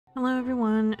Hello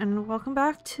everyone, and welcome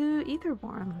back to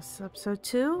Etherborn. This is episode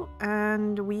 2,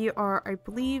 and we are, I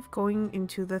believe, going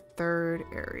into the third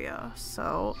area.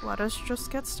 So let us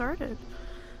just get started.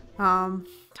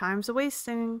 Time's a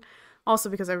wasting. Also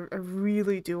because I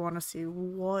really do want to see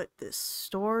what this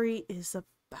story is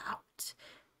about.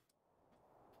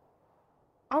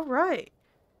 Alright.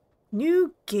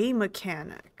 New game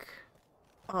mechanic.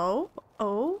 Oh,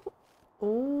 oh,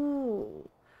 oh.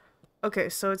 Okay,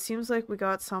 so it seems like we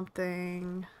got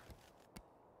something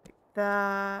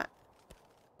that...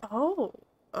 Oh,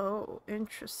 oh,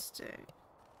 interesting.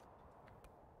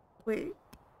 Wait,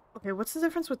 okay, what's the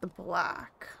difference with the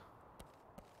black?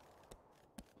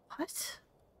 What?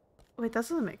 Wait, that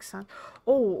doesn't make sense.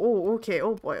 Oh, okay,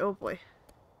 oh boy, oh boy.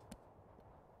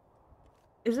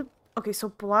 Is it... Okay, so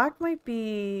black might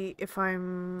be if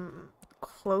I'm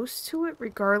close to it,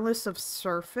 regardless of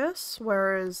surface,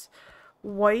 whereas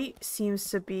white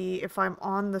seems to be if I'm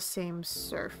on the same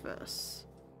surface.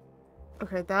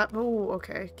 Okay, that... Oh,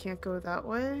 okay, can't go that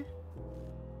way.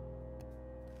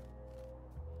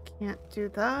 Can't do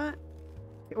that.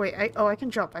 Wait, I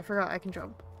can jump. I forgot I can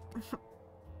jump.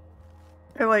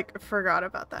 I, like, forgot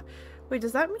about that. Wait,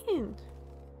 does that mean...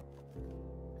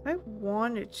 If I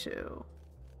wanted to...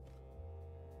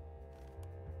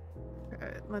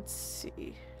 Okay, let's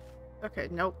see. Okay,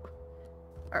 nope.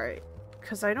 Alright.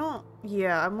 Because I don't...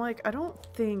 Yeah, I'm like, I don't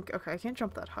think... Okay, I can't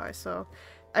jump that high, so...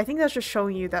 I think that's just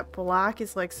showing you that black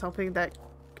is, like, something that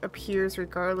appears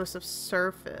regardless of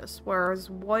surface, whereas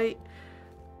white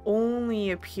only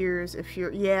appears if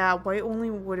you're... Yeah, white only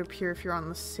would appear if you're on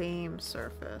the same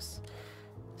surface.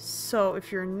 So,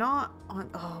 if you're not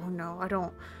on... Oh, no, I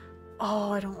don't...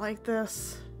 Oh, I don't like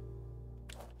this.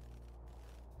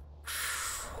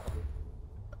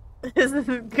 This is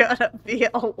gonna be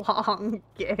a long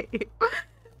game.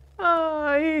 Oh,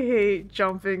 I hate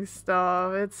jumping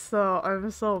stuff. It's so...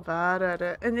 I'm so bad at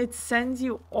it. And it sends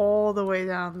you all the way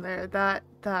down there. That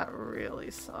really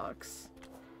sucks.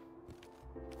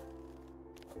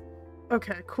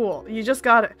 Okay, cool. You just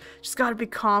gotta be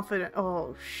confident.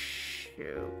 Oh,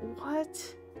 shoot.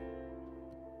 What?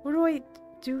 What do I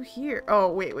do here?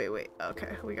 Oh, wait.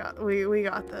 Okay, we got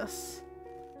this.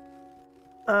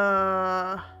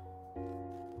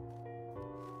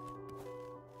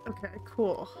 Okay,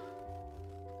 cool.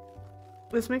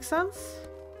 This makes sense?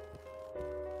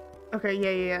 Okay,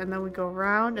 yeah, and then we go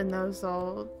around and those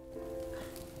all...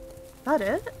 That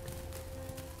it?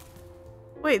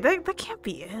 Wait, that can't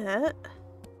be it.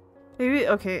 Maybe,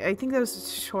 okay, I think that was a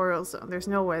tutorial zone. There's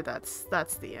no way that's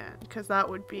the end, because that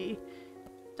would be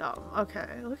dumb.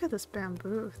 Okay, look at this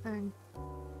bamboo thing.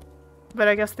 But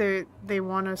I guess they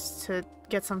want us to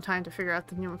get some time to figure out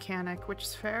the new mechanic, which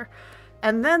is fair.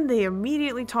 And then they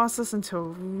immediately toss us into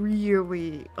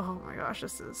really... Oh my gosh,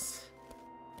 this is...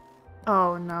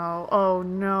 Oh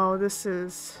no, this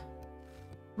is...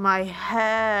 My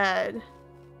head.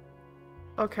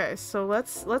 Okay, so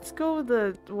let's go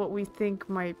with what we think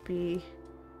might be...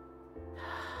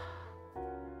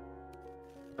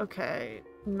 Okay,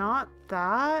 not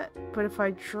that, but if I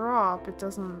drop, it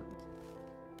doesn't...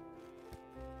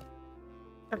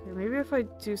 Okay, maybe if I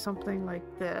do something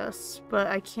like this, but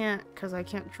I can't, because I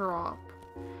can't drop.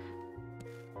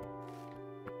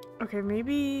 Okay,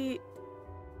 maybe...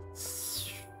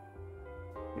 Shoot.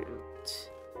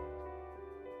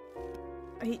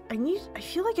 I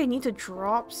feel like I need to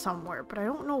drop somewhere, but I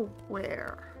don't know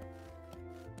where.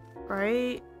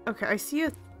 Right? Okay, I see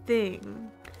a thing.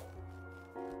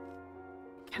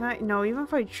 Can I? No, even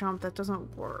if I jump, that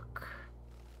doesn't work.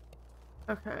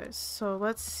 Okay, so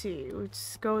let's see. We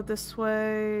just go this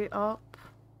way, up.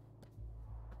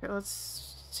 Okay,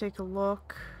 let's take a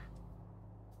look.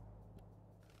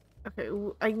 Okay,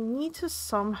 I need to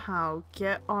somehow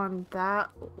get on that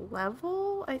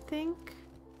level, I think.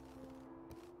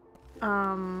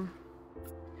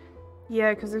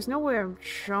 Yeah, because there's no way I'm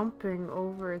jumping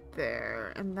over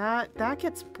there, and that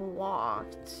gets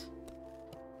blocked.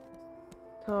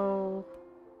 So,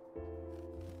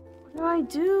 what do I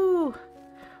do?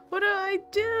 What do I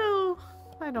do?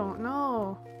 I don't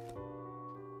know.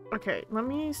 Okay, let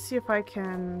me see if I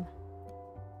can...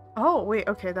 Oh, wait,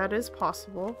 okay, that is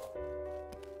possible.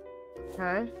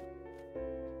 Okay.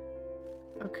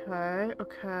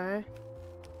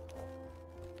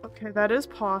 Okay, that is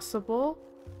possible.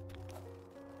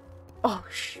 Oh,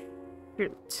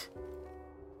 shoot.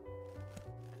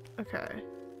 Okay.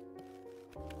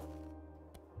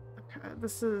 Okay,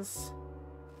 this is...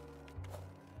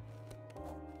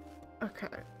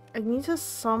 Okay, I need to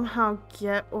somehow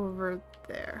get over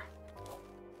there.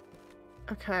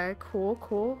 Okay,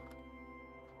 cool.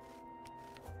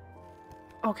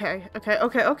 Okay, okay,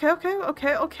 okay, okay, okay,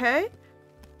 okay, okay.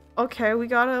 Okay, we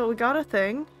got a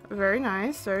thing. Very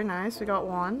nice, very nice. We got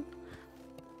one.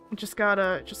 Just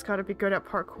gotta be good at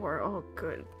parkour. Oh,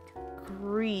 good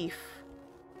grief.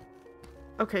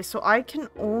 Okay, so I can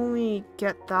only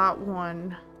get that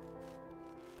one.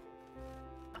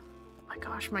 Oh my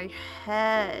gosh, my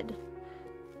head.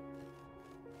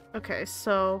 Okay,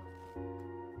 so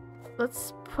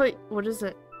let's put, what is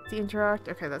it? The interact?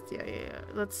 Okay, that's, yeah.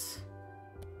 Let's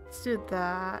do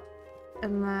that.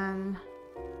 And then,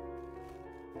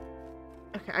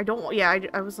 okay, I don't, yeah,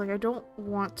 I was like, I don't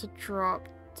want to drop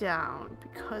down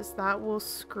because that will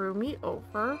screw me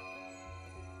over,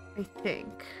 I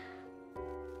think.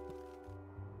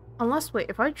 Unless, wait,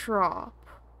 if I drop...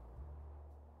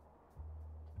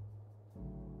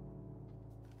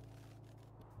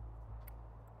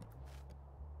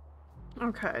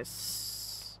 Okay,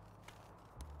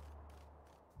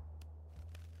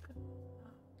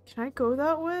 can I go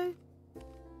that way?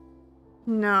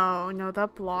 No, no,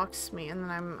 that blocks me, and then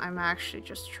I'm actually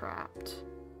just trapped.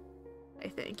 I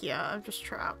think, yeah, I'm just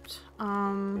trapped.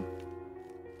 I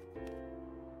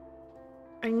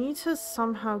need to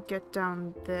somehow get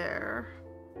down there.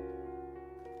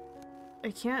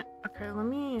 I can't. Okay, let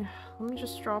me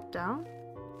just drop down.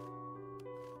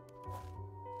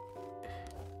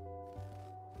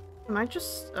 Am I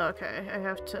just okay? I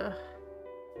have to.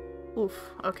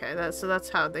 Oof. Okay, so that's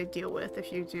how they deal with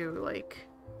if you do like.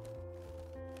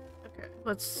 Okay,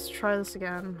 let's try this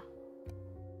again.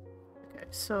 Okay,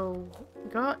 so we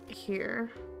got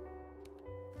here.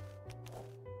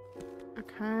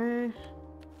 Okay.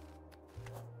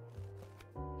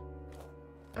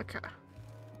 Okay.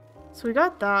 So we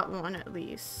got that one at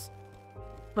least.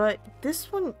 But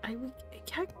this one, I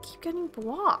can't keep getting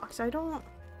blocked. I don't...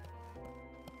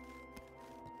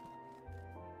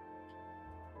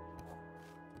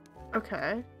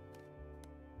 Okay.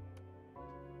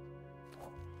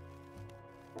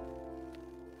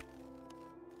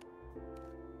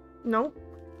 Nope.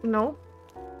 Nope.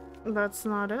 That's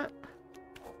not it.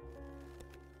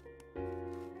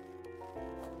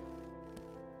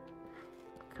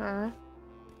 Okay.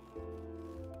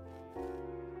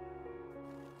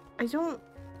 I don't...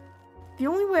 The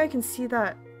only way I can see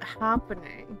that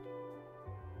happening...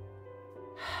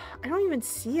 I don't even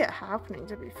see it happening,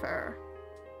 to be fair.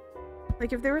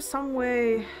 Like, if there was some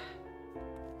way...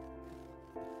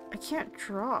 I can't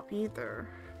drop either,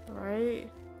 right?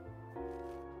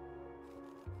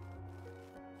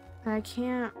 And I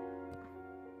can't...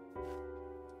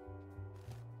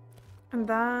 And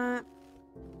that...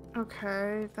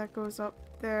 Okay, that goes up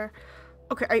there.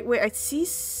 Okay, wait, I see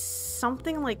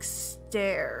something like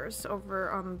stairs over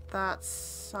on that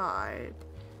side.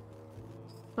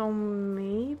 So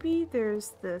maybe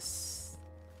there's this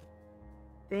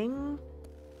thing?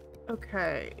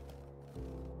 Okay.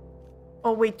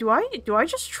 Oh wait, do I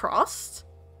just trust?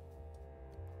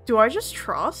 Do I just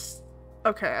trust?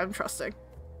 Okay, I'm trusting.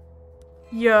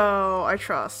 Yo, I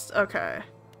trust. Okay.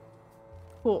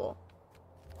 Cool.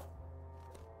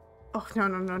 Oh,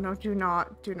 no, do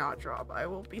not drop. I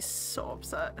will be so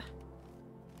upset.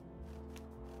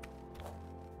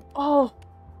 Oh,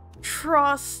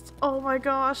 trust. Oh my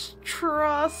gosh,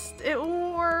 trust. It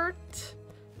worked.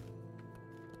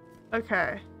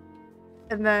 Okay.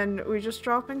 And then we just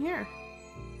drop in here.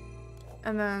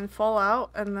 And then fall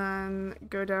out, and then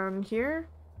go down here.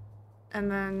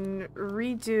 And then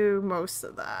redo most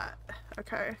of that.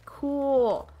 Okay,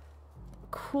 cool.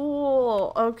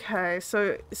 Cool. Okay,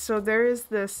 so there is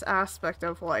this aspect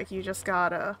of like you just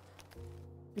gotta,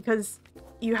 because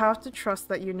you have to trust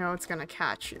that you know it's gonna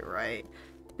catch you, right?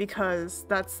 Because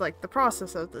that's like the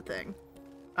process of the thing.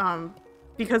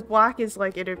 Because black is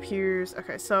like it appears.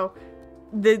 Okay, so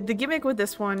the gimmick with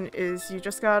this one is you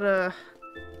just gotta.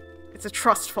 It's a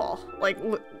trust fall, like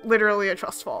literally a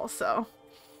trust fall. So,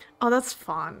 oh, that's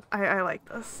fun. I like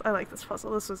this. I like this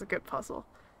puzzle. This was a good puzzle.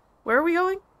 Where are we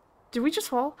going? Did we just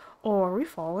fall? Oh, are we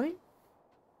falling?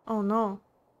 Oh no.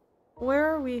 Where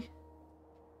are we?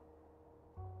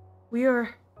 We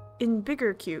are in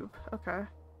bigger cube. Okay.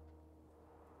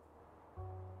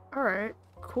 Alright,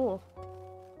 cool.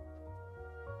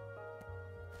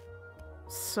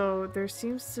 So there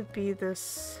seems to be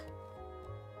this...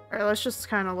 Alright, let's just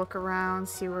kind of look around,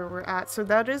 see where we're at. So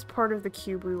that is part of the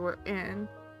cube we were in.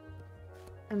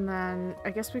 And then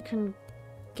I guess we can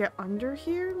get under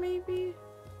here, maybe?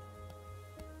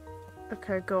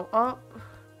 Okay, go up.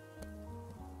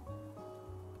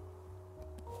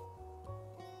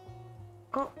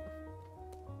 Oh.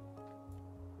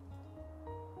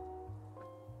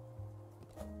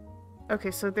 Okay,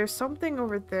 so there's something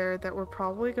over there that we're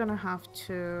probably gonna have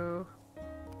to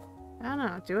I don't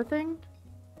know, do a thing?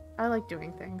 I like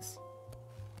doing things.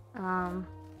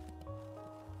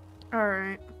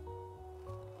 Alright.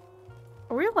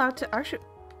 Are we allowed to actually...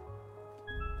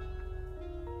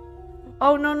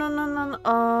 Oh, no, no, no, no, no.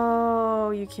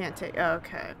 Oh, you can't take...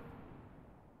 Okay.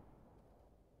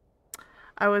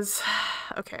 I was...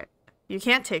 Okay. You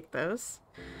can't take those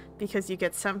because you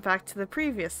get sent back to the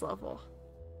previous level.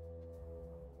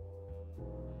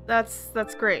 That's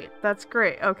great. That's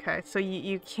great. Okay, so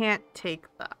you can't take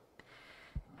that.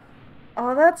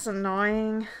 Oh, that's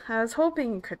annoying. I was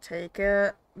hoping you could take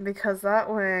it because that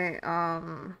way,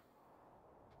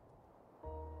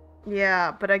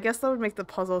 yeah, but I guess that would make the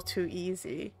puzzle too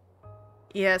easy.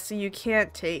 Yeah, so you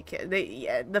can't take it.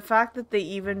 Yeah, the fact that they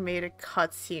even made a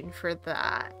cutscene for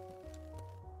that.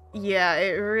 Yeah,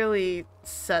 it really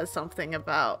says something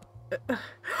about...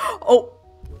 Oh!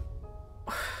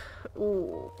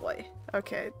 Oh boy.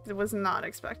 Okay, I was not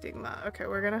expecting that. Okay,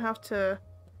 we're gonna have to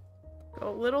go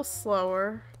a little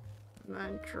slower. And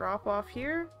then drop off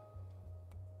here.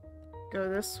 Go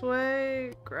this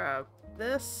way. Grab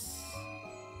this.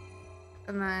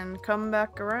 And then come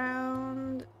back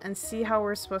around and see how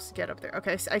we're supposed to get up there.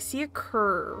 Okay, so I see a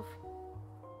curve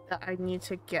that I need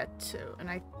to get to. And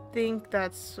I think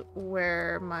that's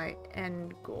where my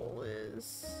end goal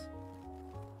is.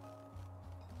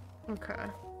 Okay.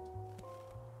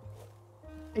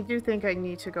 I do think I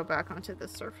need to go back onto the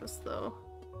surface though.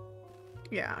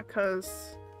 Yeah,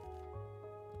 because...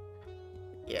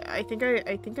 Yeah, I think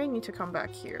I need to come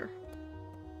back here.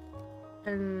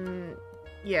 And...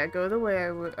 Yeah, go the way I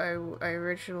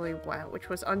originally went, which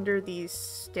was under these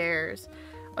stairs.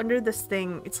 Under this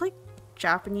thing, it's like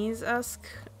Japanese-esque,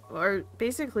 or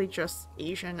basically just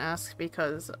Asian-esque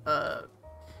because,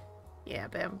 yeah,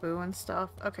 bamboo and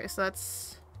stuff. Okay, so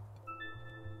that's...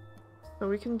 So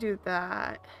we can do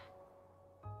that.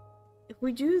 If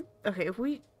we do... Okay, if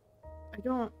we... I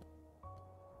don't...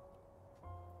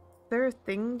 Is there a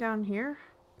thing down here?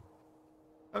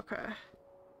 Okay.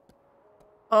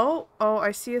 Oh,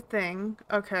 I see a thing.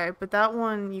 Okay, but that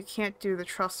one, you can't do the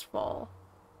trust fall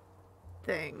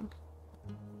thing.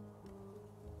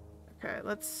 Okay,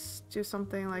 let's do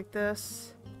something like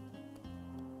this.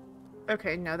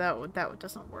 Okay, no, that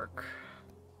doesn't work.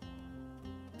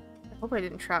 I hope I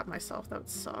didn't trap myself. That would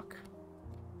suck.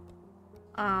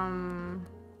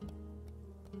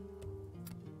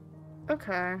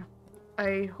 Okay.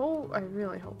 I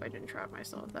really hope I didn't trap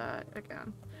myself that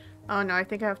again. Oh no, I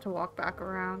think I have to walk back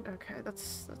around. Okay,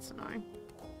 that's annoying.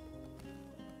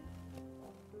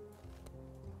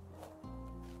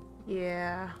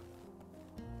 Yeah.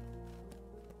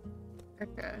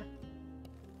 Okay.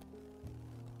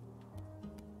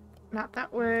 Not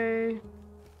that way.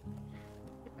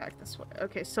 Get back this way.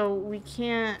 Okay, so we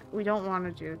don't want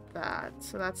to do that.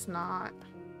 So that's not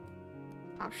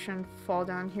option. Fall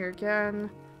down here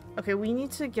again. Okay, we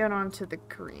need to get onto the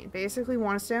green. Basically, we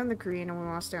want to stay on the green and we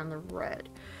want to stay on the red.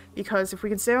 Because if we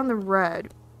can stay on the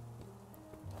red...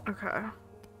 Okay.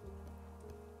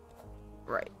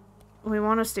 Right. We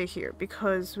want to stay here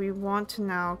because we want to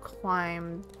now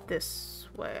climb this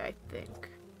way, I think.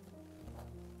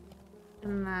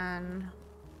 And then...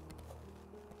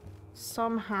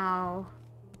 somehow...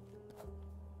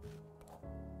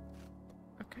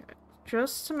 Okay.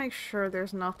 Just to make sure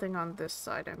there's nothing on this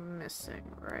side I'm missing,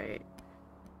 right?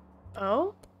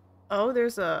 Oh? Oh,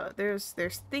 there's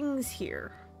things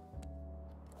here.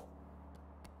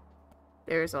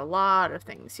 There's a lot of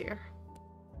things here.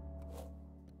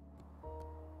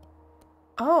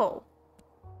 Oh.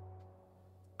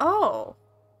 Oh.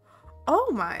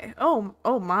 Oh my.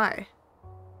 Oh my.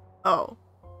 Oh.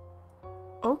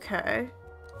 Okay.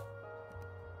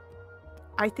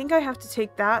 I think I have to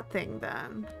take that thing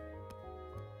then.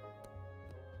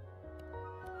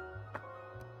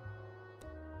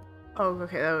 Oh,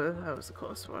 okay, that was a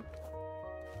close one.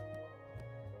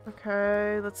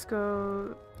 Okay, let's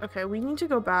go... Okay, we need to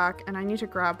go back, and I need to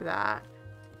grab that.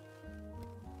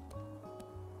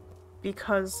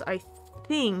 Because I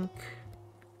think...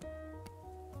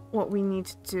 what we need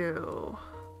to do...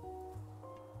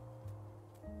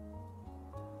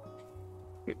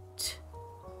 Shoot.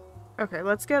 Okay,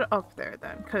 let's get up there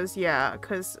then. Because, yeah,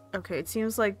 because... Okay, it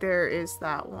seems like there is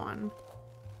that one.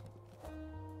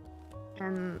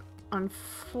 And...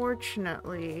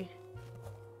 unfortunately,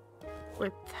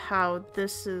 with how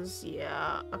this is,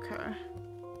 yeah, okay.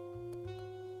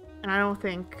 And I don't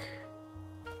think,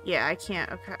 yeah, I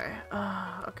can't, okay.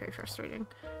 Okay, frustrating.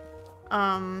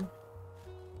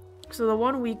 So the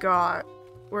one we got,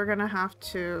 we're gonna have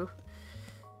to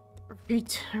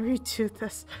redo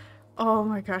this. Oh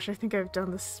my gosh, I think I've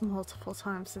done this multiple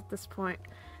times at this point.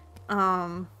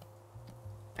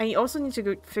 I also need to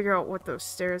go figure out what those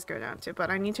stairs go down to,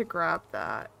 but I need to grab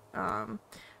that.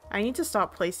 I need to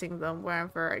stop placing them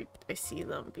wherever I see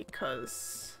them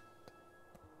because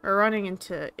we're running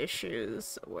into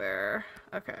issues where...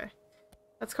 Okay.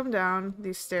 Let's come down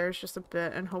these stairs just a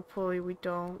bit and hopefully we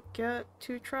don't get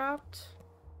too trapped.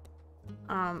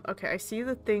 Okay, I see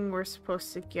the thing we're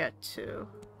supposed to get to.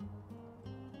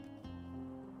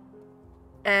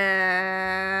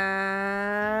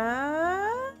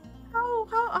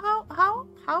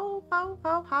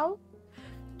 How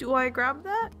do I grab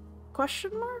that?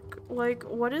 Question mark? Like,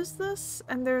 what is this?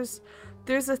 And there's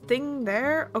a thing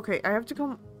there? Okay, I have to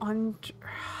come under...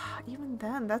 Even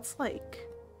then, that's like...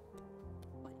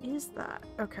 What is that?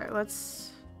 Okay,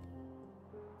 let's...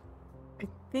 I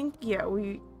think, yeah,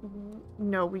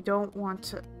 no, we don't want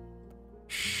to...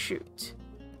 Shoot.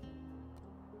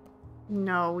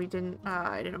 No, we didn't,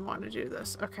 I didn't want to do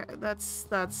this. Okay,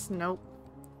 that's, nope.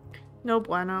 No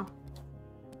bueno.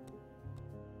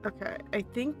 Okay, I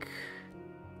think...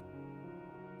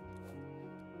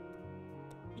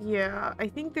 Yeah, I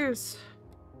think there's...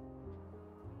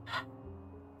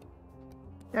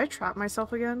 Did I trap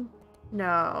myself again?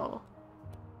 No.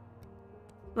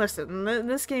 Listen,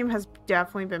 this game has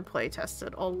definitely been play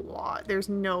tested a lot. There's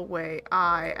no way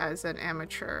I, as an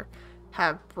amateur,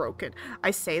 have broken.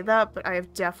 I say that, but I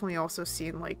have definitely also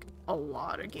seen, like, a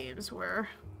lot of games where,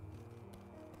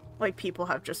 like, people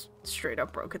have just straight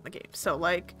up broken the game. So,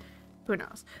 like, who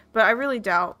knows? But I really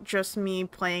doubt just me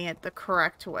playing it the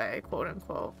correct way, quote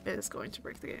unquote, is going to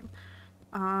break the game.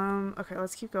 Okay,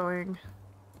 let's keep going.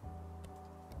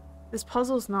 This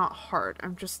puzzle's not hard.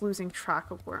 I'm just losing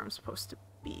track of where I'm supposed to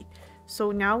be.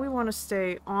 So now we want to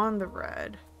stay on the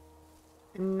red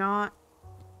and not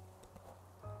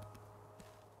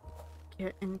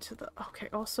get into the... Okay,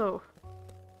 also,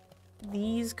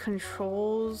 these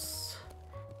controls...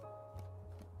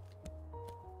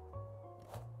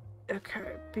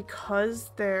 Okay,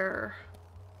 because they're...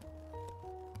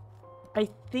 I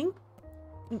think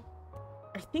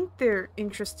they're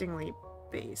interestingly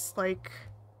based, like...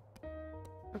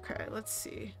 Okay, let's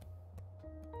see.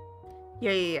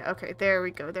 Yeah, okay, there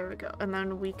we go. And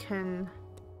then we can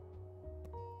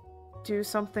do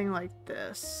something like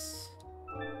this.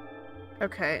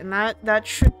 Okay, and that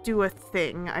should do a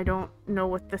thing. I don't know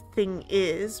what the thing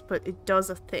is, but it does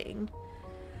a thing.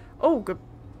 Oh, good.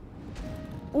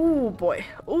 Oh boy.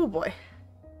 Oh boy.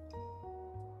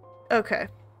 Okay.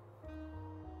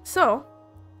 So,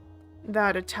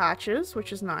 that attaches,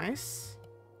 which is nice.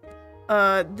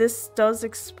 This does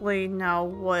explain now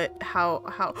how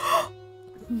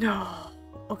No.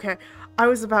 Okay. I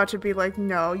was about to be like,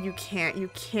 no, you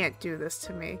can't do this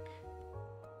to me.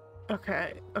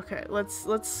 Okay,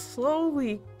 let's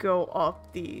slowly go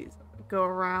up these. Go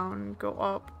around, go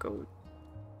up, go...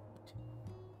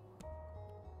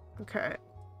 Okay.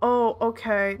 Oh,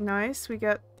 okay, nice. We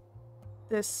get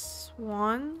this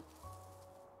one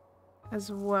as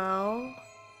well.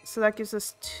 So that gives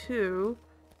us 2.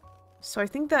 So I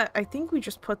think we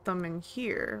just put them in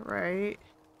here, right?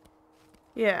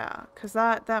 Yeah, because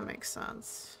that makes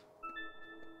sense.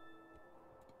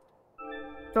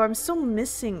 Though I'm still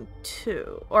missing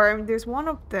 2. Or I mean, there's one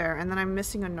up there, and then I'm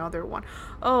missing another one.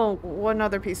 Oh, one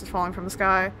other piece is falling from the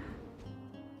sky.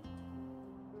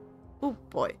 Oh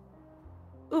boy.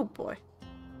 Oh boy.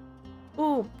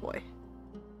 Oh boy.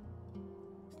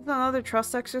 Is that another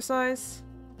trust exercise?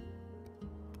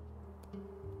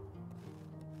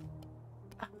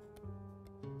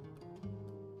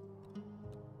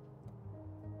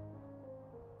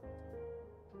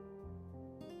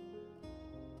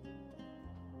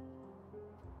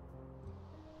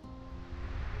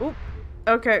 Oop.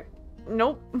 Okay.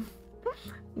 Nope.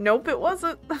 Nope, it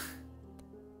wasn't.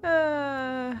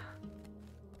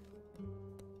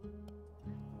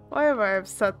 Why am I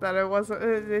upset that it wasn't?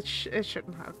 It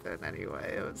shouldn't have been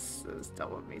anyway. It was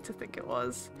dumb of me to think it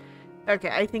was. Okay,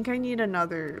 I think I need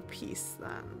another piece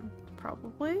then.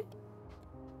 Probably.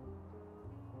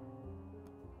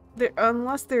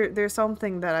 Unless there's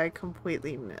something that I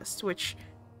completely missed, which,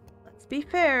 let's be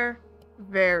fair,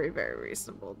 very, very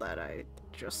reasonable that I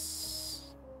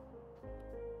just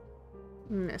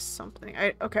missed something.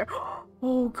 Okay.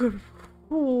 Oh, good.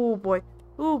 Oh, boy.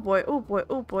 Oh, boy. Oh, boy.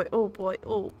 Oh, boy. Oh, boy.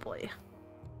 Oh, boy.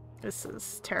 This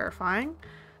is terrifying.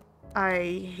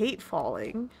 I hate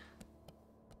falling.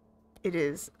 It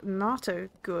is not a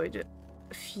good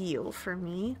feel for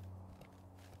me.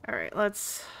 Alright,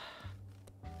 let's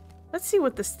see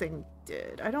what this thing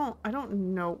did. I don't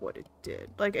know what it did.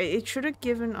 Like, it should have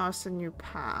given us a new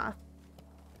path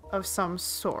of some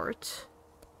sort.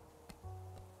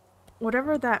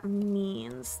 whatever that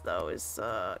means, though, is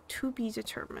to be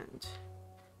determined.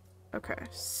 Okay,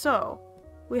 so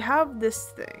we have this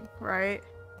thing, right?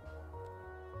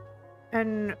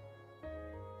 And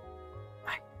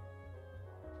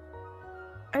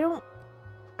I don't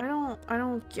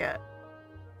get.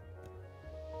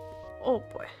 Oh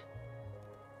boy.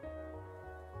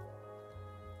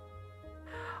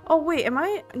 Oh wait, am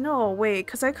I? No, wait,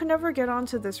 because I could never get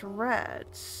onto this red.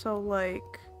 So like,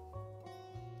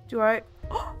 do I?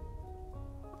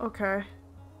 Okay.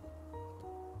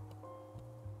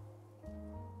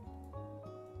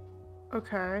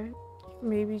 Okay.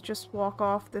 Maybe just walk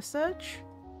off this edge?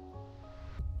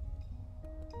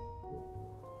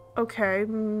 Okay,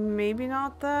 maybe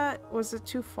not that. Was it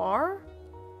too far?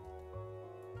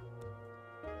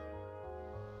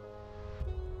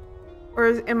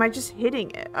 Or am I just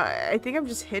hitting it? I think I'm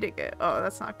just hitting it. Oh,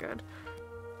 that's not good.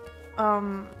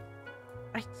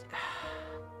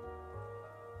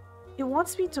 It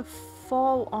wants me to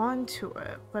fall onto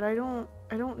it, but I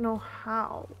don't know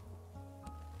how.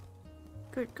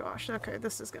 Good gosh, okay,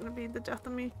 this is gonna be the death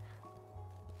of me.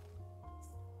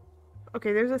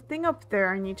 Okay, there's a thing up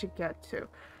there I need to get to.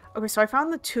 Okay, so I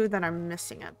found the two that I'm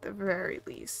missing at the very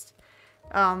least.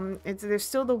 There's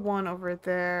still the one over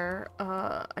there.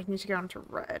 I need to get onto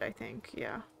red, I think,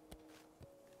 yeah.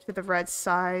 To the red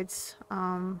sides.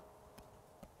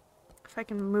 If I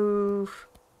can move.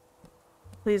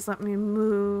 Please let me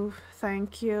move.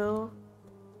 Thank you.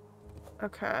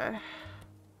 Okay.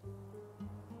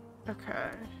 Okay.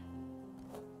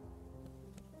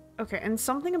 Okay, and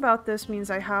something about this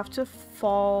means I have to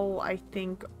fall, I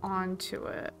think, onto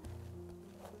it.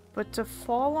 But to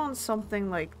fall on something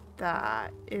like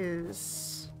that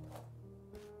is...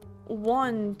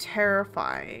 one,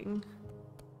 terrifying.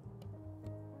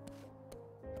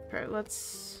 Okay,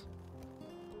 let's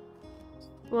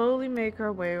slowly make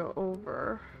our way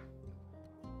over.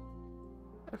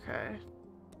 Okay.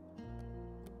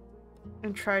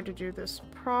 And try to do this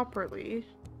properly,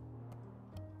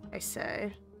 I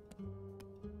say.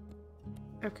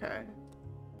 Okay.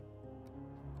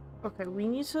 Okay, we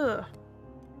need to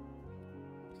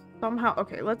somehow...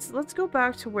 Okay, let's go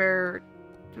back to where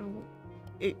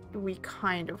we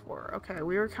kind of were. Okay,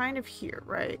 we were kind of here,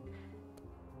 right?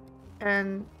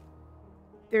 And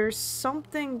there's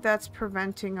something that's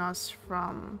preventing us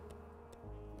from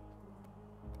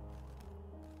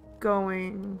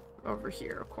going over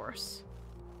here, of course.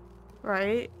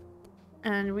 Right?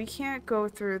 And we can't go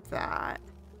through that.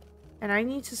 And I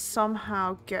need to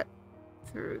somehow get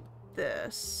through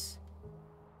this.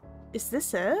 Is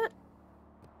this it?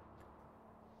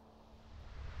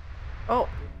 Oh,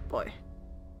 boy.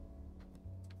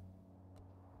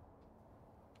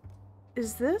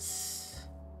 Is this...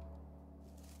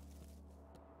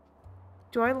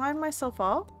 Do I line myself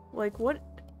up? Like, what...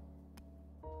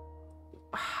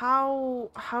 How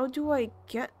do I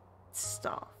get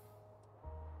stuff?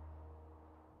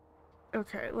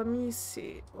 Okay, let me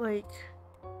see. Like,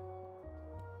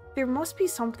 there must be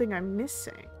something I'm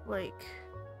missing. Like,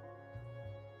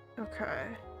 okay.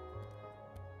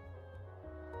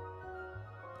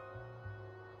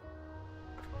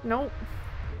 Nope.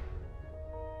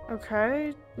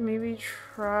 Okay, maybe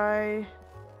try...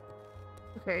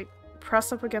 Okay,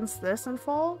 press up against this and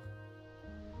fall?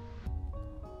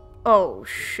 Oh,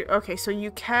 shit. Okay, so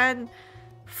you can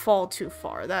fall too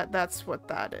far. That's what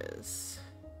that is.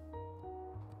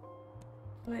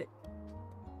 But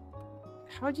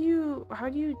how do you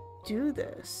do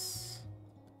this?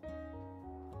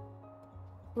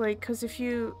 Like, cause if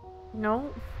you...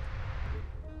 No.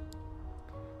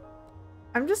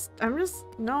 I'm just,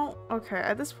 no. Okay,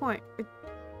 at this point,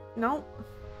 no.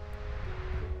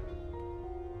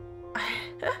 I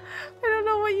don't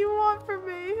know what you want from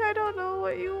me. I don't know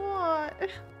what you want.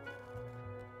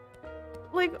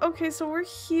 Like, okay, so we're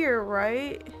here,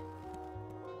 right?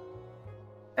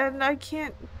 And I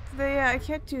can't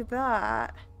do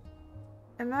that.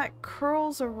 And that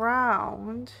curls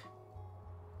around.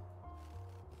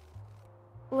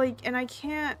 Like, and I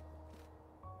can't...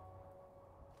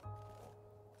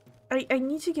 I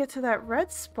need to get to that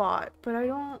red spot, but I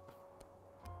don't...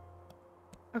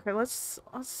 Okay, let's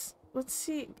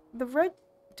see. The red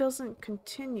doesn't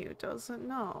continue, does it?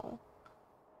 No.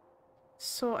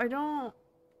 So I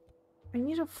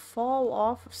need to fall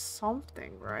off of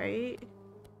something, right?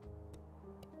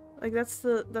 Like, that's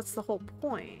the whole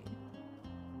point.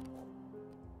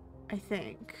 I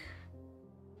think.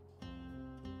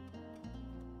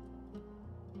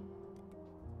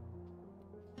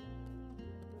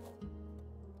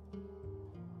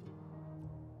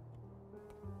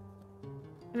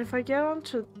 And if I get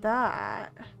onto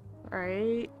that,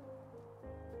 right?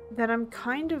 that I'm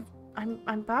kind of...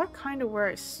 I'm back kind of where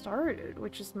I started,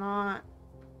 which is not...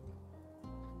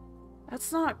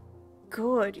 That's not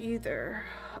good either.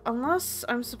 Unless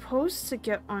I'm supposed to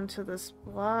get onto this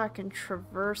black and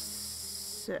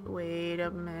traverse it. Wait a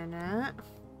minute.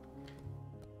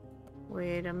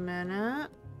 Wait a minute.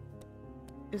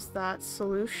 Is that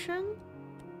solution?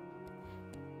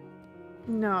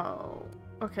 No.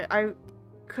 Okay,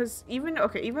 because even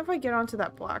if I get onto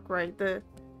that black, right,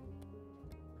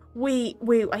 wait,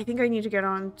 I think I need to get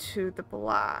onto the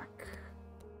black.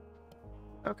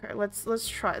 Okay, let's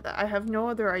try that. I have no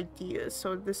other ideas,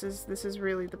 so this is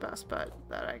really the best bet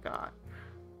that I got.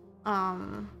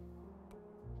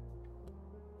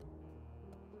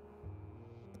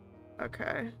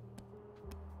 Okay.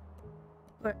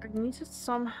 But I need to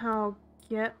somehow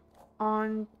get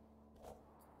on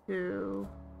to...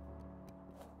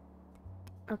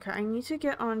 Okay, I need to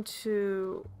get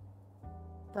onto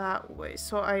that way.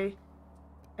 So I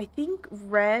think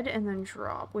red and then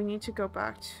drop. We need to go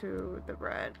back to the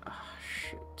red. Oh,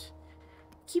 shoot.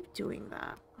 Keep doing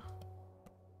that.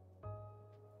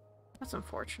 That's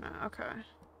unfortunate. Okay.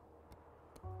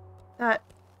 That...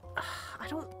 I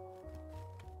don't...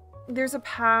 There's a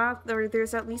path, or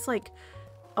there's at least, like,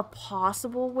 a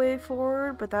possible way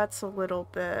forward, but that's a little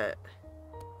bit...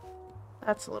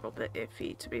 That's a little bit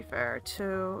iffy, to be fair,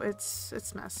 too.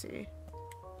 It's messy.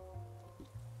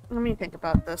 Let me think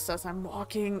about this as I'm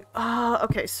walking.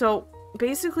 Okay, so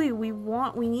basically we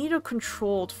need a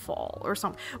controlled fall or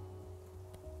something.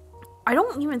 I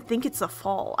don't even think it's a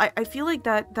fall. I feel like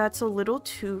that's a little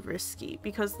too risky,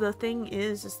 because the thing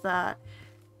is that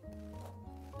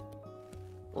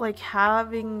like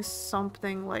having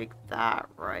something like that,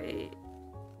 right?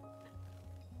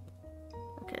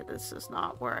 Okay, this is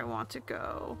not where I want to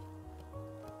go.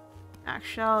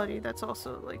 Actuality, that's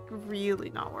also like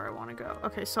really not where I want to go.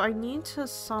 Okay, so I need to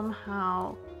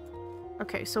somehow...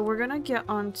 Okay, so we're gonna get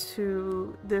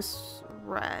onto this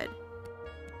red.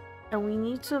 And we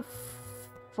need to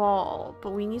fall, but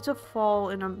we need to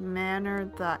fall in a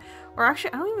manner that... Or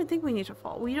actually, I don't even think we need to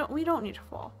fall. We don't need to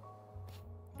fall.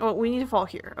 Oh, we need to fall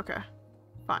here. Okay,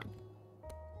 fine.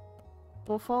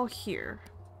 We'll fall here.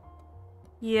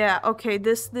 Yeah, okay,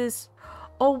 this...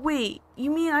 Oh, wait,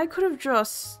 you mean I could have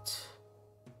just...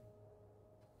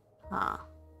 Huh.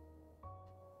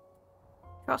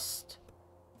 Just...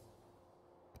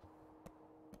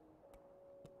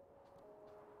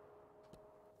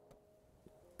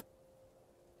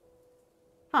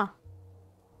 Huh.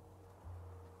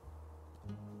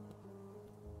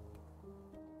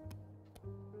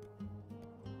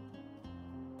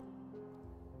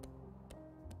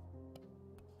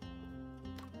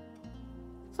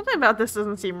 Something about this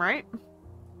doesn't seem right.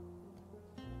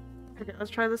 Okay,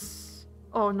 let's try this.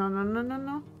 Oh,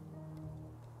 no.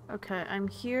 Okay, I'm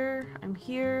here. I'm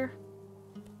here.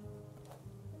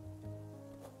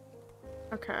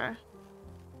 Okay.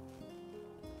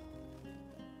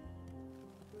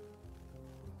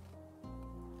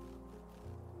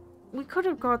 We could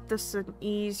have got this an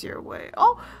easier way.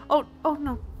 Oh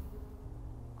no.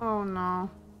 Oh no.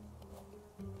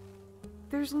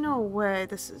 There's no way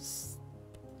this is...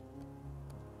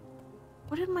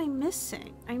 What am I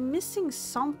missing? I'm missing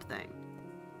something.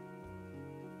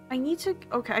 I need to...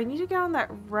 Okay, I need to get on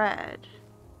that red.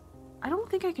 I don't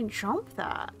think I can jump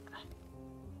that.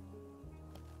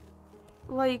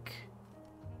 Like...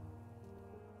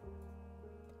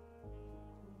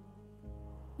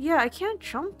 Yeah, I can't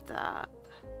jump that.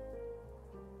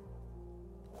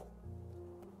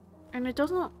 And it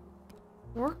doesn't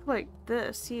work like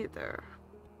this either.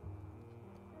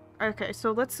 Okay,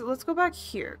 so let's go back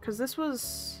here, because this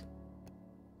was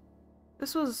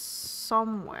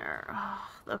somewhere.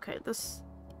 Okay, that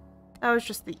was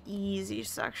just the easy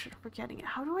section for getting it.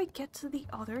 How do I get to the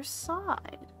other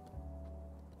side?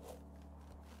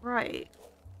 Right.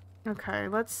 Okay,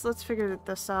 let's figure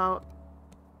this out.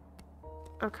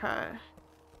 Okay.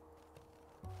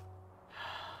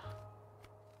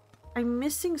 I'm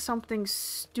missing something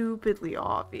stupidly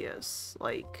obvious,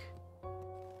 like...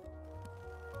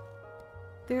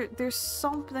 There's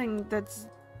something that's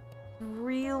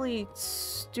really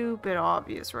stupid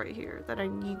obvious right here that I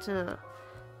need to...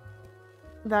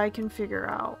 that I can figure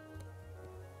out.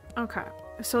 Okay,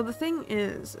 so the thing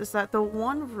is that the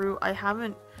one route I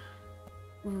haven't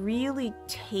really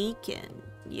taken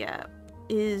yet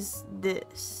is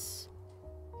this.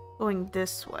 Going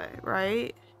this way,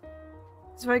 right?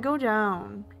 So if I go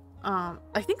down,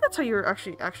 I think that's how you're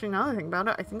actually now that I think about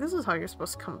it, I think this is how you're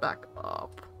supposed to come back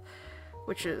up.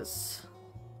 Which is...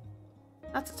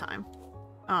 That's a time.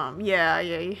 Yeah,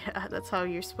 that's how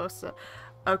you're supposed to...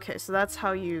 Okay, so that's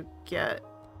how you get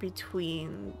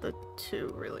between the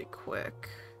two really quick.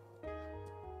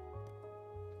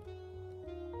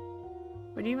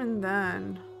 But even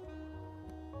then,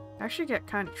 I actually get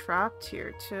kind of trapped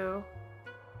here too.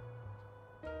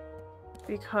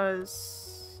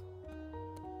 Because,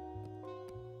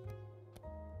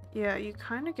 yeah, you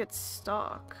kind of get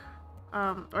stuck.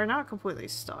 Or not completely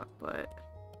stuck, but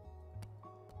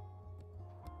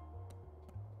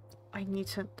I need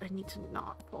to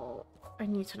not fall. I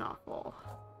need to not fall.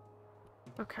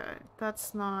 Okay,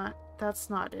 that's not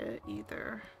it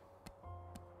either.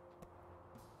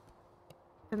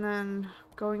 And then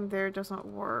going there doesn't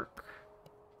work.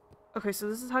 Okay, so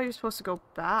this is how you're supposed to go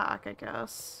back, I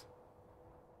guess.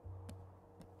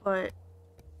 But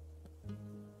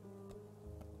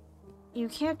you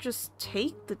can't just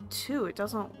take the two. It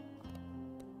doesn't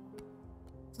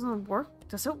work.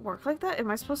 Does it work like that? Am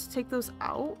I supposed to take those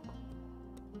out?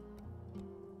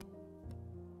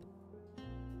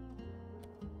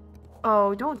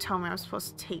 Oh, don't tell me I'm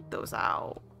supposed to take those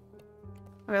out.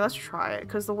 Okay, let's try it.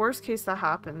 Because the worst case that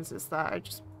happens is that I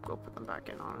just go put them back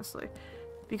in, honestly.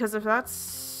 Because if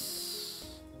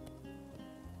that's...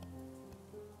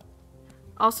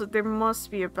 Also, there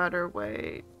must be a better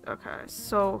way. Okay,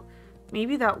 so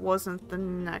maybe that wasn't the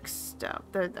next step.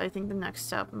 I think the next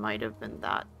step might have been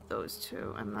those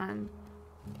two. And then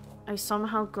I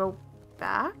somehow go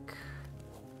back?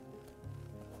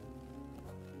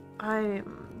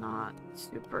 I'm not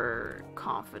super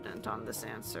confident on this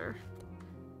answer.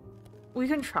 We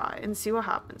can try and see what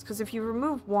happens, because if you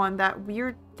remove one, that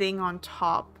weird thing on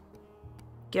top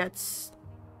gets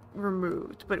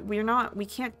removed, but we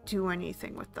can't do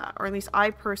anything with that, or at least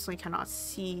I personally cannot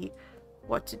see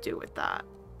what to do with that.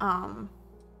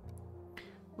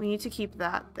 We need to keep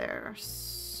that there,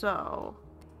 so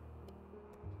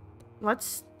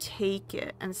let's take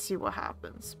it and see what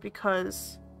happens,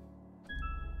 because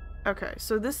okay,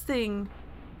 so this thing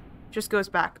just goes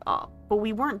back up, but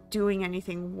we weren't doing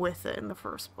anything with it in the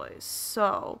first place,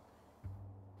 so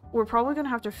we're probably gonna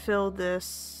have to fill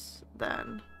this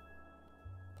then.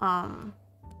 And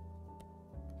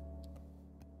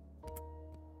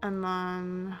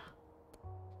then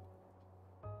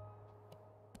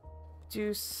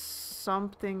do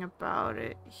something about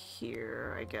it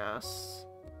here, I guess.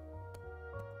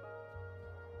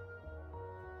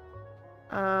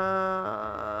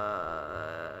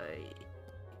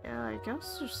 Yeah, I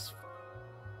guess just...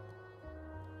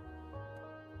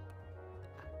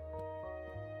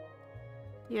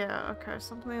 Yeah, okay,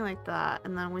 something like that,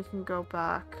 and then we can go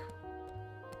back.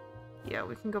 Yeah,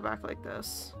 we can go back like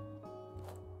this.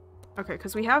 Okay,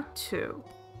 because we have two.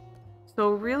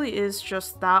 So it really is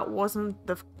just that wasn't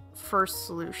the first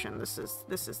solution. This is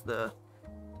the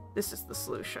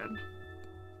solution.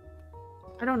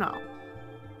 I don't know.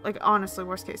 Like, honestly,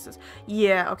 worst cases.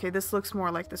 Yeah, okay, this looks more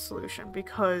like the solution,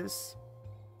 because...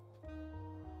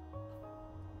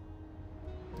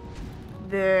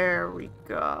 There we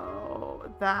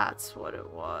go. That's what it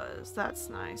was. That's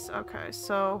nice. Okay,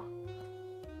 so...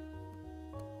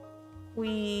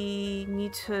 We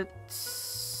need to...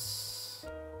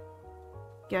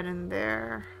 get in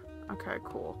there. Okay,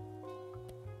 cool.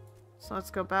 So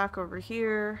let's go back over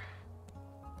here.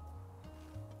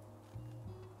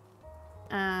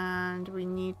 And we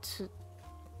need to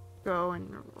go in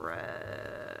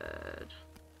red.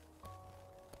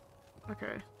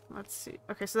 Okay, let's see.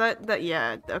 Okay, so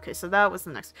yeah, okay, so that was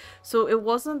the next. So it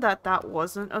wasn't that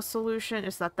wasn't a solution,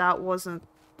 it's that wasn't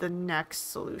the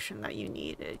next solution that you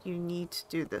needed. You need to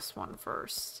do this one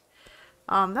first.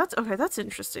 That's okay, that's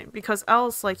interesting, because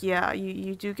else, like, yeah,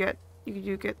 you do get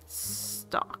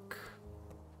stuck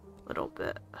a little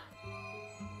bit.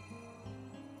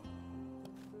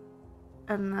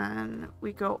 And then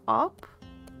we go up.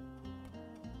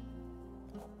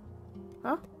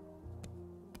 Oh.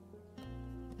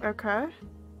 Okay.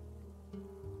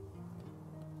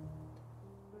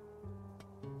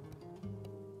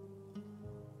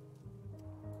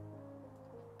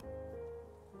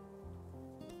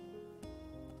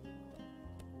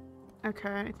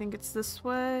 Okay, I think it's this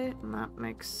way, and that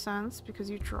makes sense because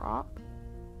you drop.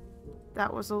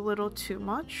 That was a little too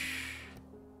much.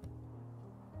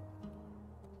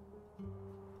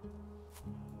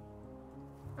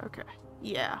 Okay,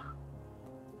 yeah.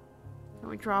 And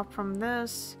we drop from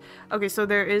this. Okay, so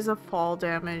there is a fall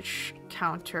damage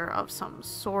counter of some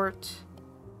sort.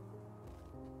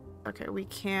 Okay, we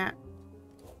can't...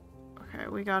 Okay,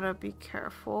 we gotta be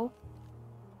careful.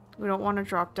 We don't want to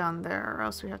drop down there, or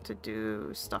else we have to do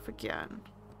stuff again.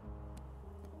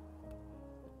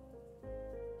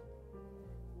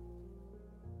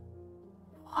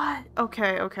 What?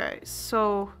 Okay, okay,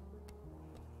 so...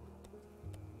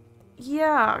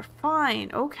 Yeah, fine,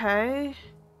 okay.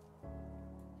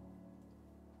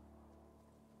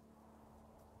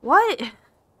 What?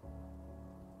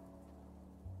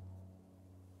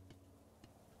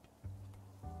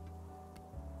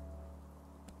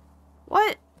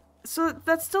 What? So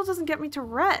that still doesn't get me to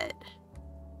red.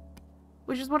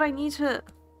 Which is what I need to...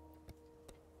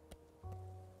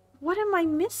 What am I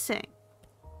missing?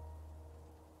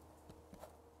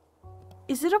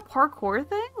 Is it a parkour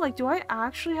thing? Like, do I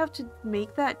actually have to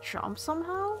make that jump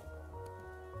somehow?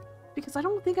 Because I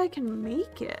don't think I can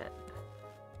make it.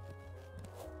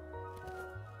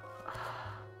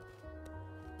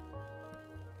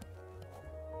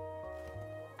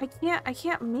 I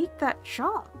can't make that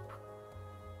jump.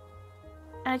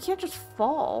 And I can't just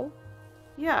fall.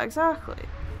 Yeah, exactly.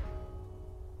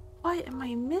 What am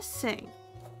I missing?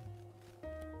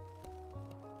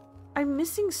 I'm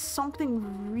missing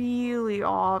something really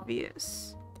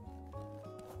obvious.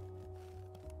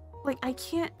 Like, I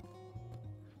can't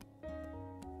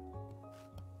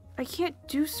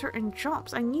do certain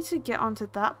jumps. I need to get onto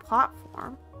that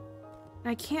platform.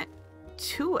 And I can't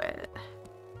do it.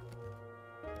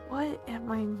 What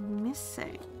am I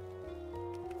missing?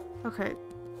 Okay.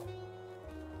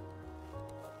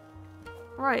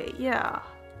 Right, yeah.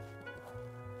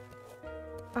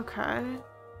 Okay.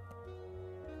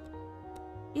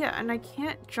 Yeah, and I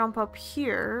can't jump up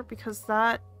here because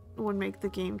that would make the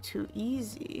game too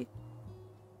easy.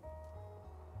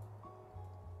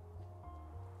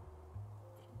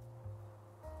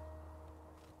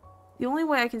 The only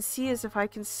way I can see is if I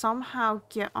can somehow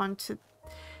get onto...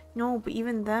 No, but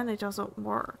even then it doesn't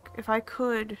work. If I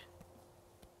could...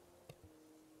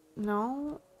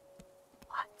 No?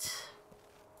 What?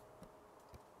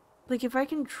 Like, if I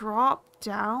can drop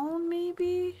down,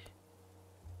 maybe?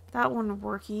 That wouldn't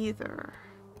work either.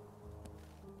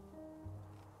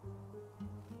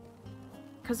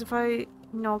 Because if I...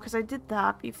 No, because I did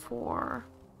that before.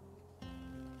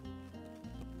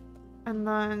 And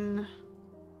then...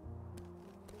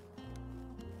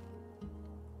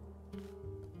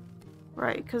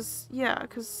 Right, because... Yeah,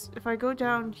 because if I go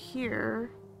down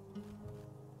here...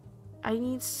 I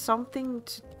need something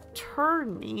to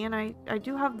turn me, and I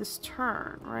do have this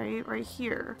turn, right? Right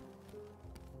here.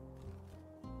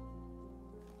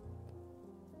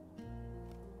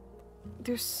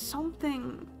 There's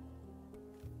something...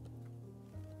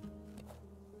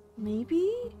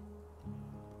 Maybe?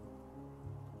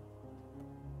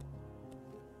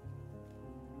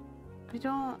 I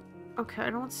don't... Okay, I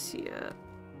don't see it.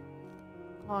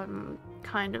 Well, I'm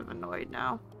kind of annoyed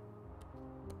now.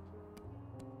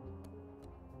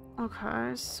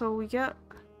 Okay, so we get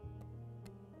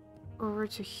over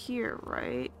to here,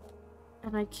 right?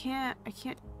 And I can't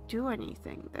do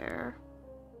anything there.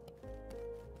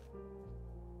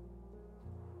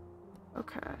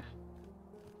 Okay.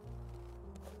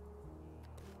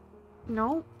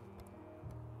 No.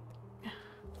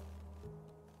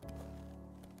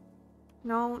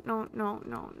 No, no, no,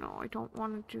 no, no. I don't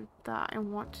want to do that. I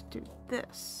want to do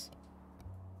this.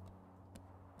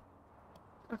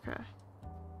 Okay.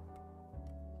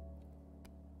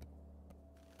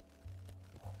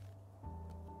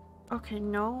 Okay,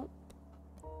 no.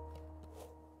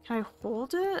 Can I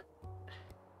hold it?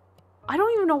 I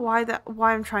don't even know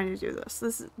why I'm trying to do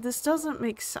this. This doesn't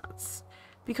make sense.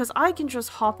 Because I can just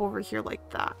hop over here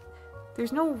like that.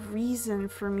 There's no reason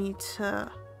for me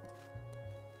to...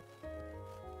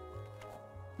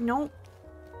 Nope.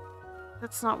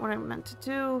 That's not what I meant to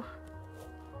do.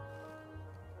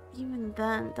 Even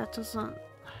then, that doesn't...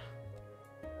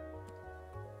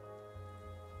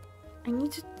 I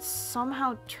need to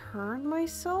somehow turn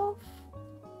myself?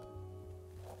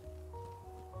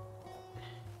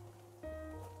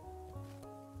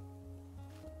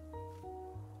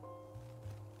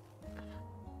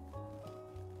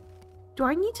 Do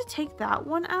I need to take that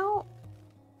one out?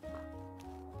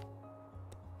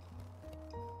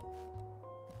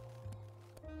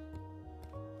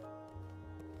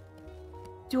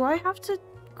 Do I have to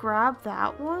grab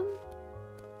that one?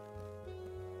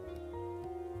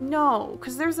 No,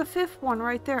 because there's a fifth one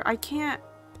right there. I can't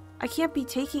be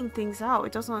taking things out.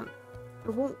 It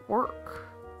won't work.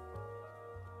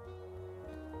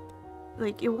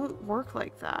 Like, it won't work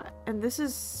like that. And this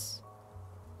is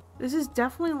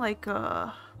definitely like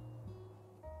a...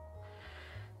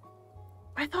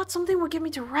 I thought something would get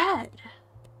me to red.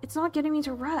 It's not getting me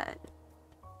to red.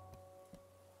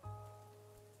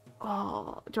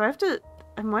 Oh, do I have to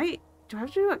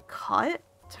do a cut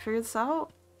to figure this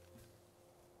out?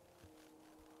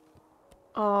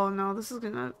 Oh no, this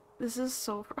is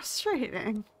so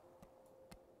frustrating.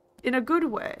 In a good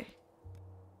way.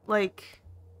 Like,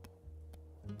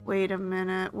 Wait a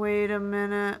minute, wait a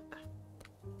minute.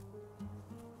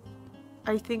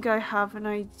 I think I have an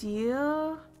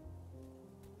idea.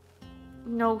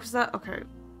 No, because that, okay.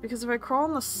 Because if I crawl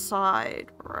on the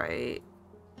side, right?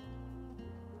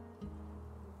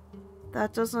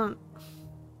 That doesn't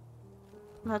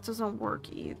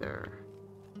work either.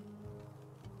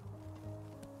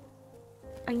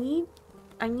 I need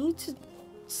to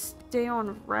stay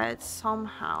on red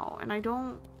somehow, and I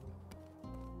don't...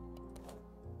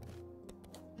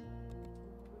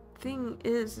 Thing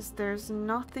is there's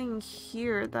nothing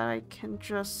here that I can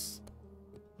just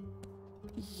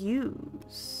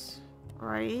use,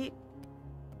 right?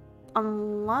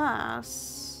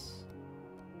 Unless...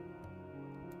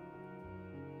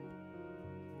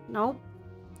 Nope.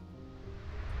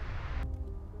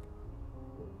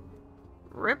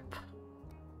 Rip.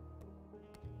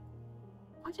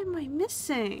 What am I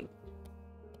missing?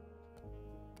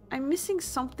 I'm missing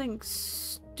something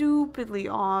stupidly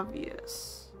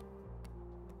obvious.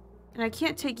 And I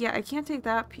can't take, yeah, I can't take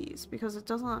that piece because it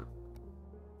doesn't...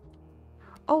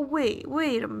 Oh, wait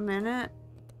a minute.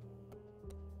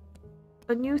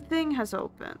 A new thing has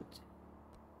opened.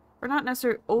 Or not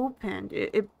necessarily opened,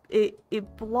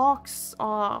 it blocks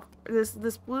off,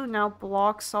 this blue now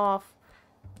blocks off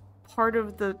part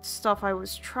of the stuff I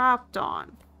was trapped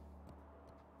on.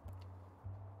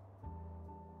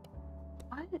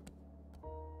 What?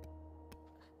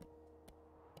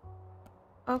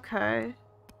 Okay.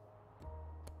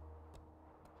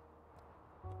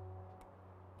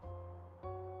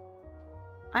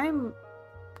 I'm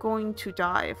going to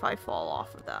die if I fall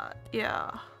off of that.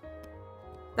 Yeah.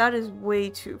 That is way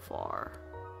too far.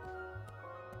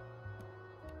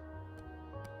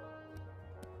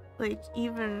 Like,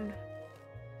 even...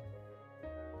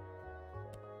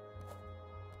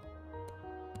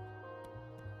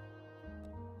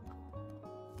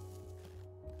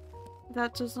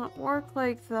 That doesn't work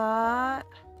like that.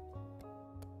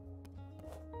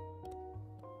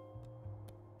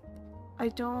 I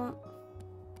don't...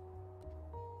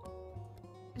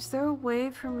 Is there a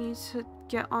way for me to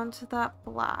get onto that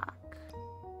black?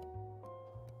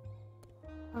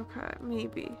 Okay,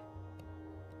 maybe.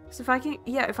 So if I can,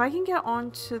 yeah, if I can get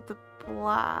onto the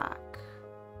black.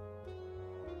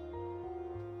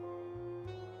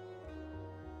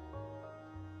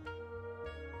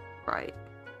 Right.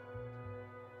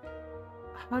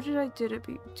 How did I do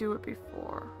it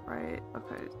before, right?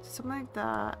 Okay, something like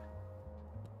that.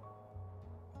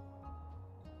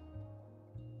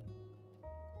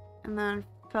 And then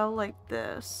fell like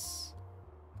this.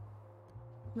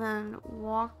 Then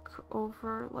walk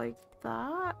over like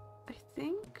that, I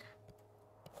think.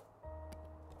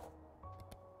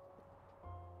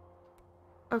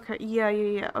 Okay,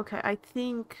 yeah. Okay, I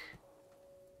think...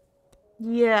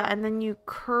 Yeah, and then you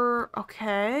curve...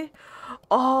 Okay.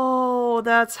 Oh,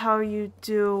 that's how you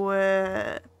do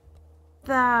it.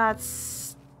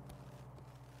 That's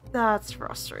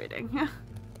frustrating.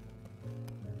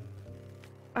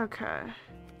 Okay.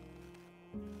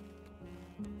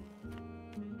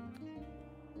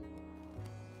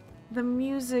 The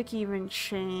music even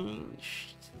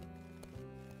changed.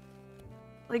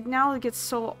 Like, now it gets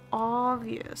so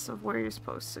obvious of where you're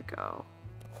supposed to go.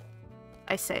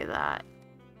 I say that.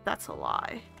 That's a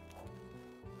lie.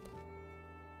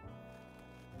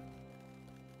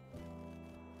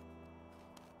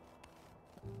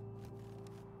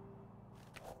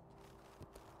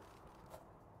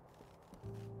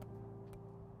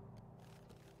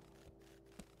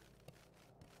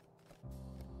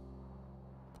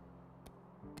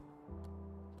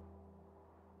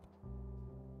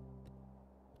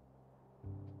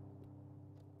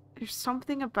 There's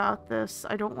something about this.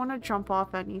 I don't want to jump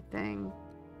off anything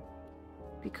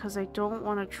because I don't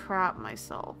want to trap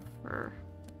myself for,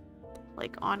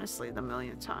 like, honestly, the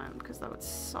millionth time, because that would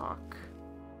suck.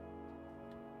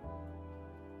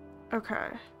 Okay.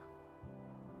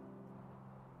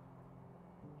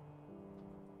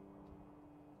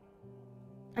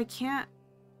 I can't...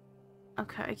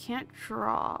 Okay, I can't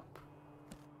drop.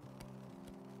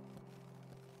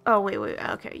 Oh, wait.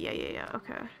 Okay, yeah.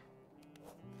 Okay.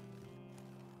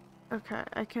 Okay,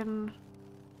 I can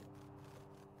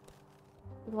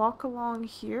walk along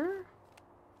here?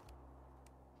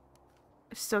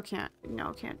 I still can't.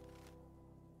 No, can't.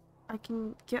 I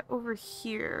can get over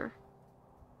here.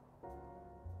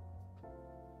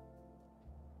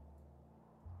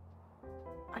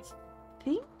 I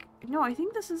think... No, I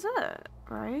think this is it,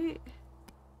 right?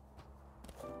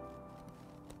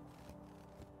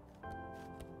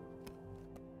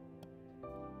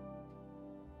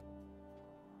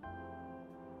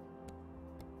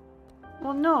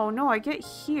 Well, no, I get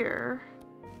here.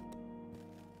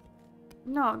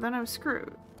 No, then I'm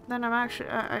screwed. Then I'm actually...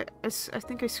 I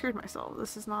think I screwed myself.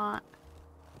 This is not...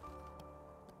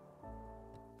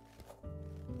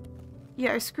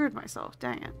 Yeah, I screwed myself.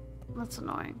 Dang it. That's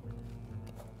annoying.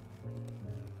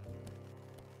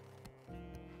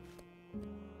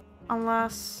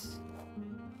 Unless...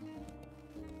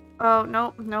 Oh,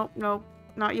 nope, nope, nope.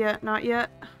 Not yet, not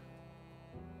yet.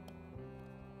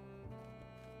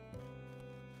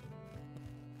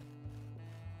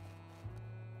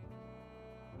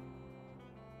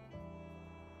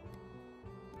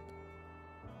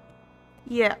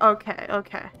 Yeah, okay,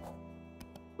 okay.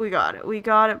 We got it, we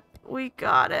got it, we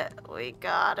got it, we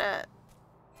got it.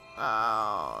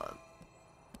 Oh,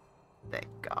 thank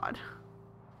God.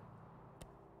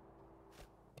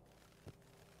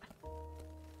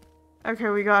 Okay,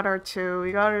 we got our two.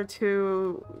 We got our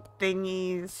two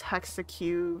thingies,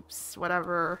 hexacubes,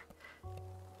 whatever.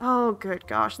 Oh, good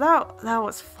gosh, that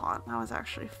was fun. That was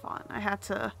actually fun. I had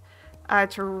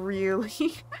to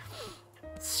really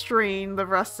strain the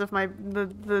rest of my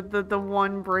the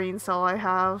one brain cell I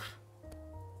have.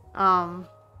 Yeah,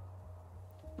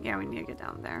 we need to get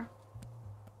down there.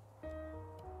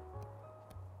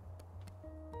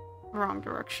 Wrong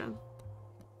direction.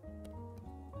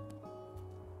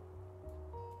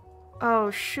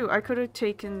 Oh shoot, I could have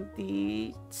taken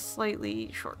the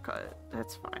slightly shortcut.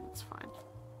 That's fine, it's fine.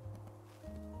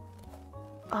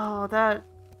 Oh, that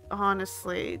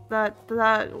honestly, that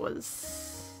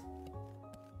was...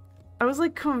 I was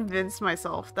like convinced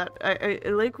myself that I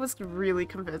like was really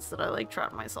convinced that I like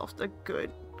trapped myself a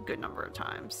good number of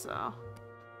times, so.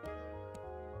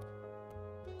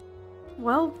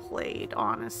 Well played,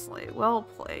 honestly. Well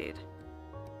played.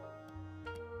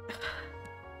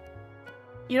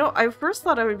 You know, I first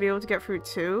thought I would be able to get through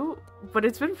 2, but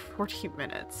it's been 40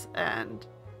 minutes, and...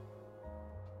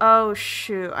 Oh,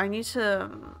 shoot. I need to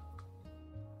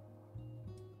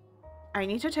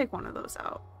take one of those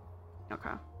out.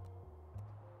 Okay.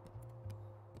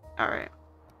 Alright.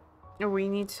 We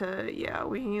need to... Yeah,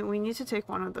 we need to take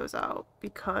one of those out,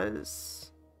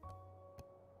 because...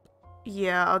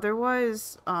 Yeah,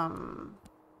 otherwise,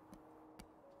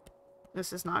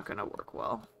 this is not gonna work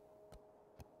well.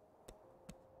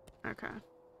 Okay.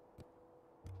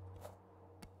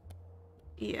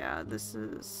 Yeah, this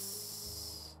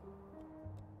is...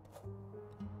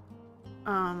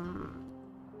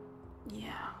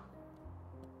 Yeah.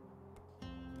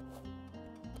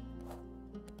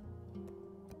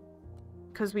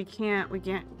 Because we can't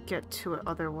get to it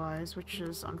otherwise, which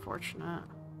is unfortunate.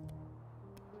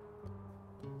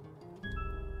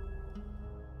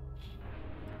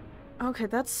 Okay,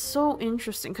 that's so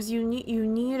interesting, because you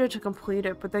needed to complete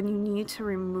it, but then you need to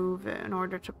remove it in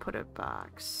order to put it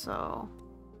back, so...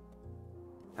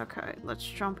 Okay, let's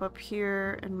jump up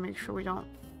here and make sure we don't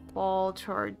fall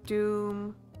to our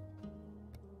doom.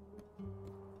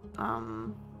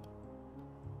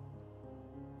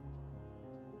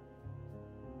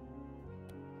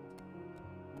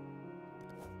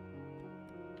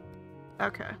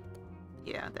 Okay.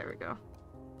 Yeah, there we go.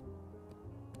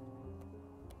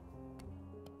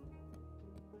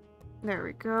 There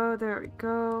we go, there we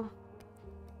go.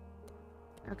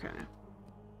 Okay.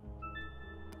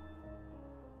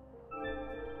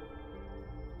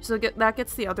 So that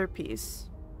gets the other piece.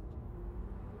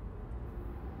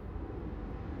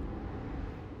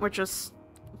 Which just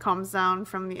comes down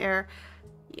from the air.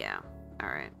 Yeah,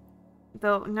 alright.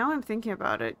 Though, now I'm thinking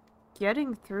about it,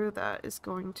 getting through that is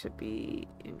going to be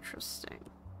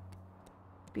interesting.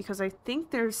 Because I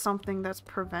think there's something that's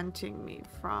preventing me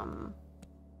from...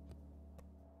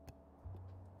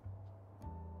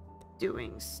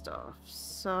 doing stuff,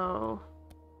 so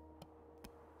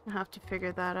I have to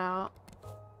figure that out.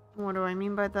 What do I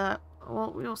mean by that?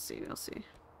 Well, we'll see, we'll see.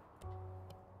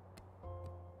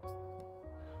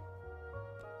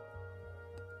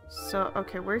 So,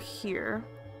 okay, we're here.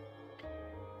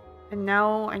 And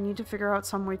now I need to figure out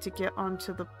some way to get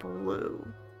onto the blue.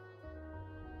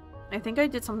 I think I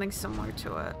did something similar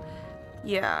to it.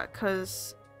 Yeah,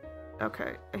 because...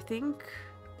 Okay, I think...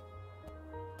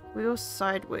 we go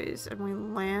sideways and we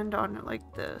land on it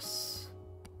like this.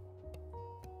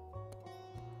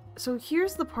 So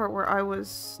here's the part where I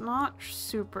was not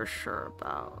super sure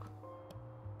about.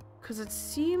 Because it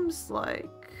seems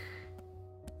like...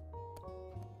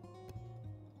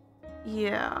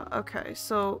 Yeah, okay,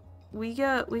 so we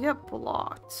get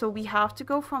blocked. So we have to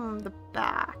go from the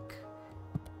back.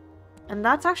 And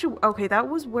that's actually... Okay, that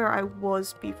was where I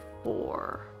was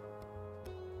before.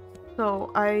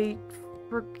 So I...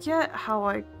 forget how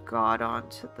I got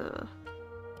onto the...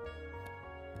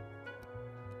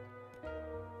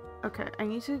 Okay, I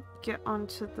need to get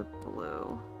onto the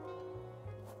blue.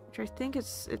 Which I think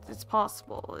it's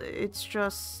possible. It's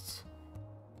just...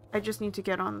 I just need to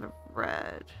get on the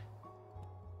red.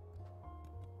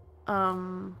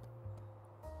 How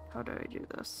do I do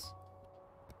this?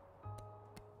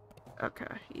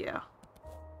 Okay, yeah.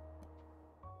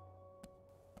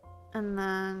 And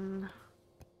then...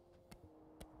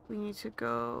 we need to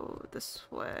go this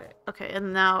way. Okay,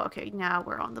 and now, okay, now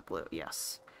we're on the blue,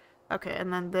 yes. Okay,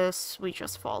 and then this, we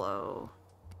just follow...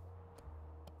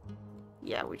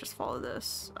 yeah, we just follow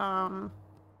this.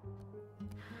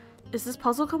 Is this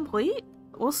puzzle complete?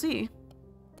 We'll see.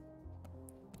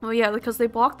 Well, yeah, because they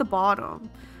block the bottom.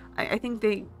 I think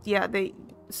they, yeah,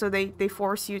 so they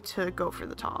force you to go for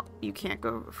the top. You can't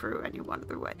go through any one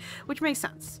other way, which makes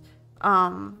sense.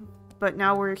 But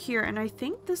now we're here, and I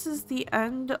think this is the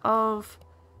end of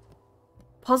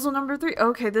puzzle number 3.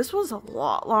 Okay, this was a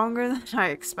lot longer than I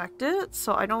expected,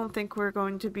 so I don't think we're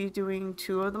going to be doing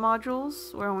 2 of the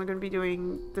modules. We're only going to be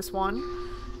doing this one,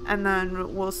 and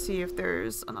then we'll see if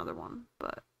there's another one,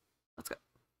 but let's go.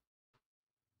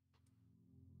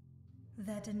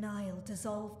 Their denial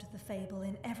dissolved the fable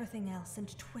in everything else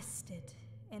and twisted,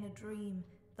 in a dream,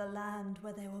 the land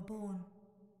where they were born.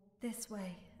 This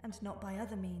way, and not by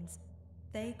other means,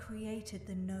 they created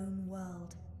the known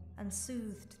world and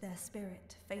soothed their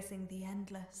spirit facing the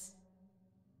endless.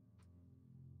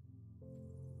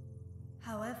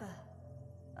 However,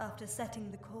 after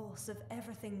setting the course of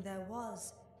everything there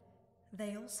was,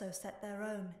 they also set their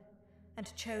own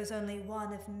and chose only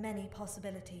one of many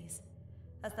possibilities,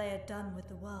 as they had done with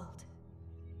the world.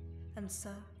 And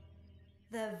so,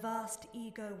 their vast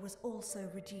ego was also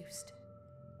reduced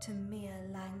to mere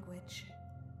language.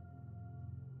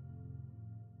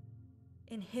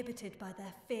 Inhibited by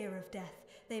their fear of death,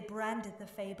 they branded the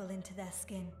fable into their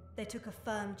skin. They took a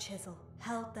firm chisel,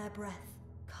 held their breath,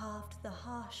 carved the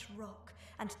harsh rock,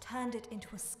 and turned it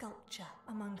into a sculpture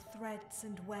among threads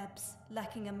and webs,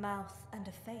 lacking a mouth and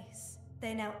a face.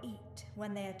 They now eat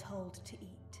when they are told to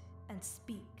eat, and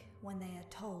speak when they are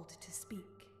told to speak.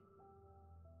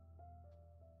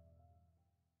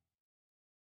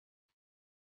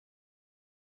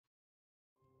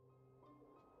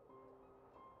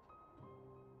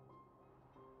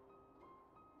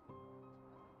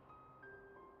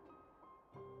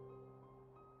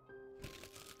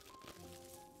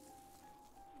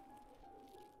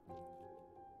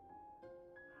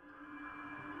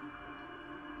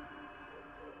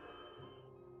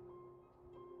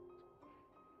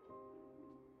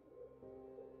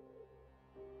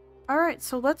 Alright,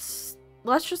 so let's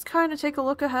just kind of take a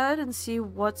look ahead and see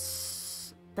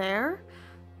what's there.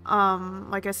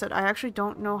 Like I said, I actually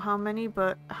don't know how many,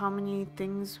 but how many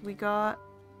things we got.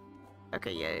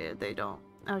 Okay, yeah, they don't.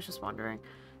 I was just wondering.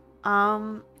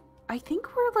 I think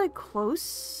we're like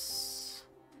close.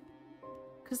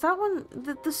 Because that one,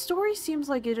 the story seems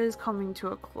like it is coming to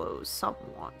a close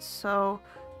somewhat. So,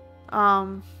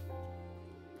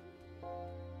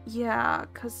 yeah,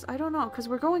 because I don't know, because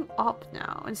we're going up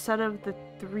now instead of the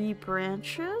 3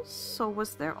 branches. So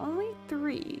was there only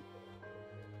 3?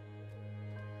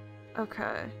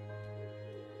 Okay.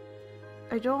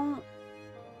 I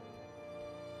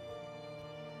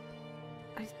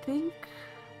think...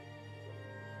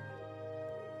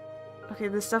 okay,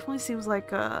 this definitely seems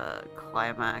like a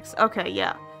climax. Okay,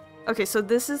 yeah. Okay, so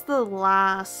this is the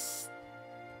last...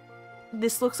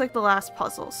 this looks like the last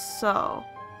puzzle, so...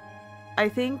 I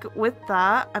think with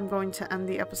that, I'm going to end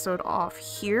the episode off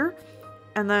here.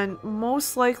 And then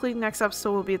most likely next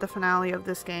episode will be the finale of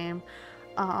this game.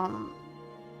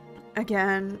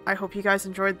 Again, I hope you guys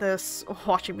enjoyed this,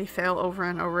 watching me fail over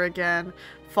and over again,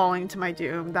 falling to my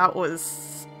doom. That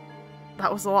was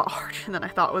a lot harder than I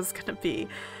thought it was gonna be.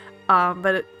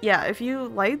 Yeah, if you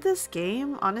like this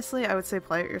game, honestly, I would say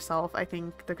play it yourself. I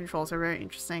think the controls are very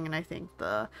interesting, and I think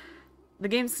the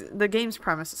game's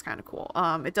premise is kind of cool.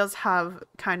 It does have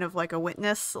kind of like a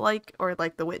Witness-like, or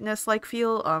like the Witness-like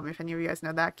feel, if any of you guys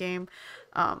know that game.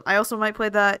 I also might play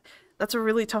that. That's a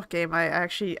really tough game. I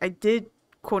did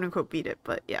quote-unquote beat it,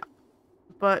 but yeah.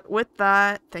 But with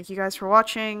that, thank you guys for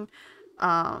watching.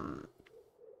 And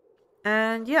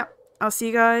yeah, I'll see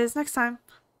you guys next time.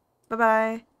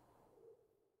 Bye-bye.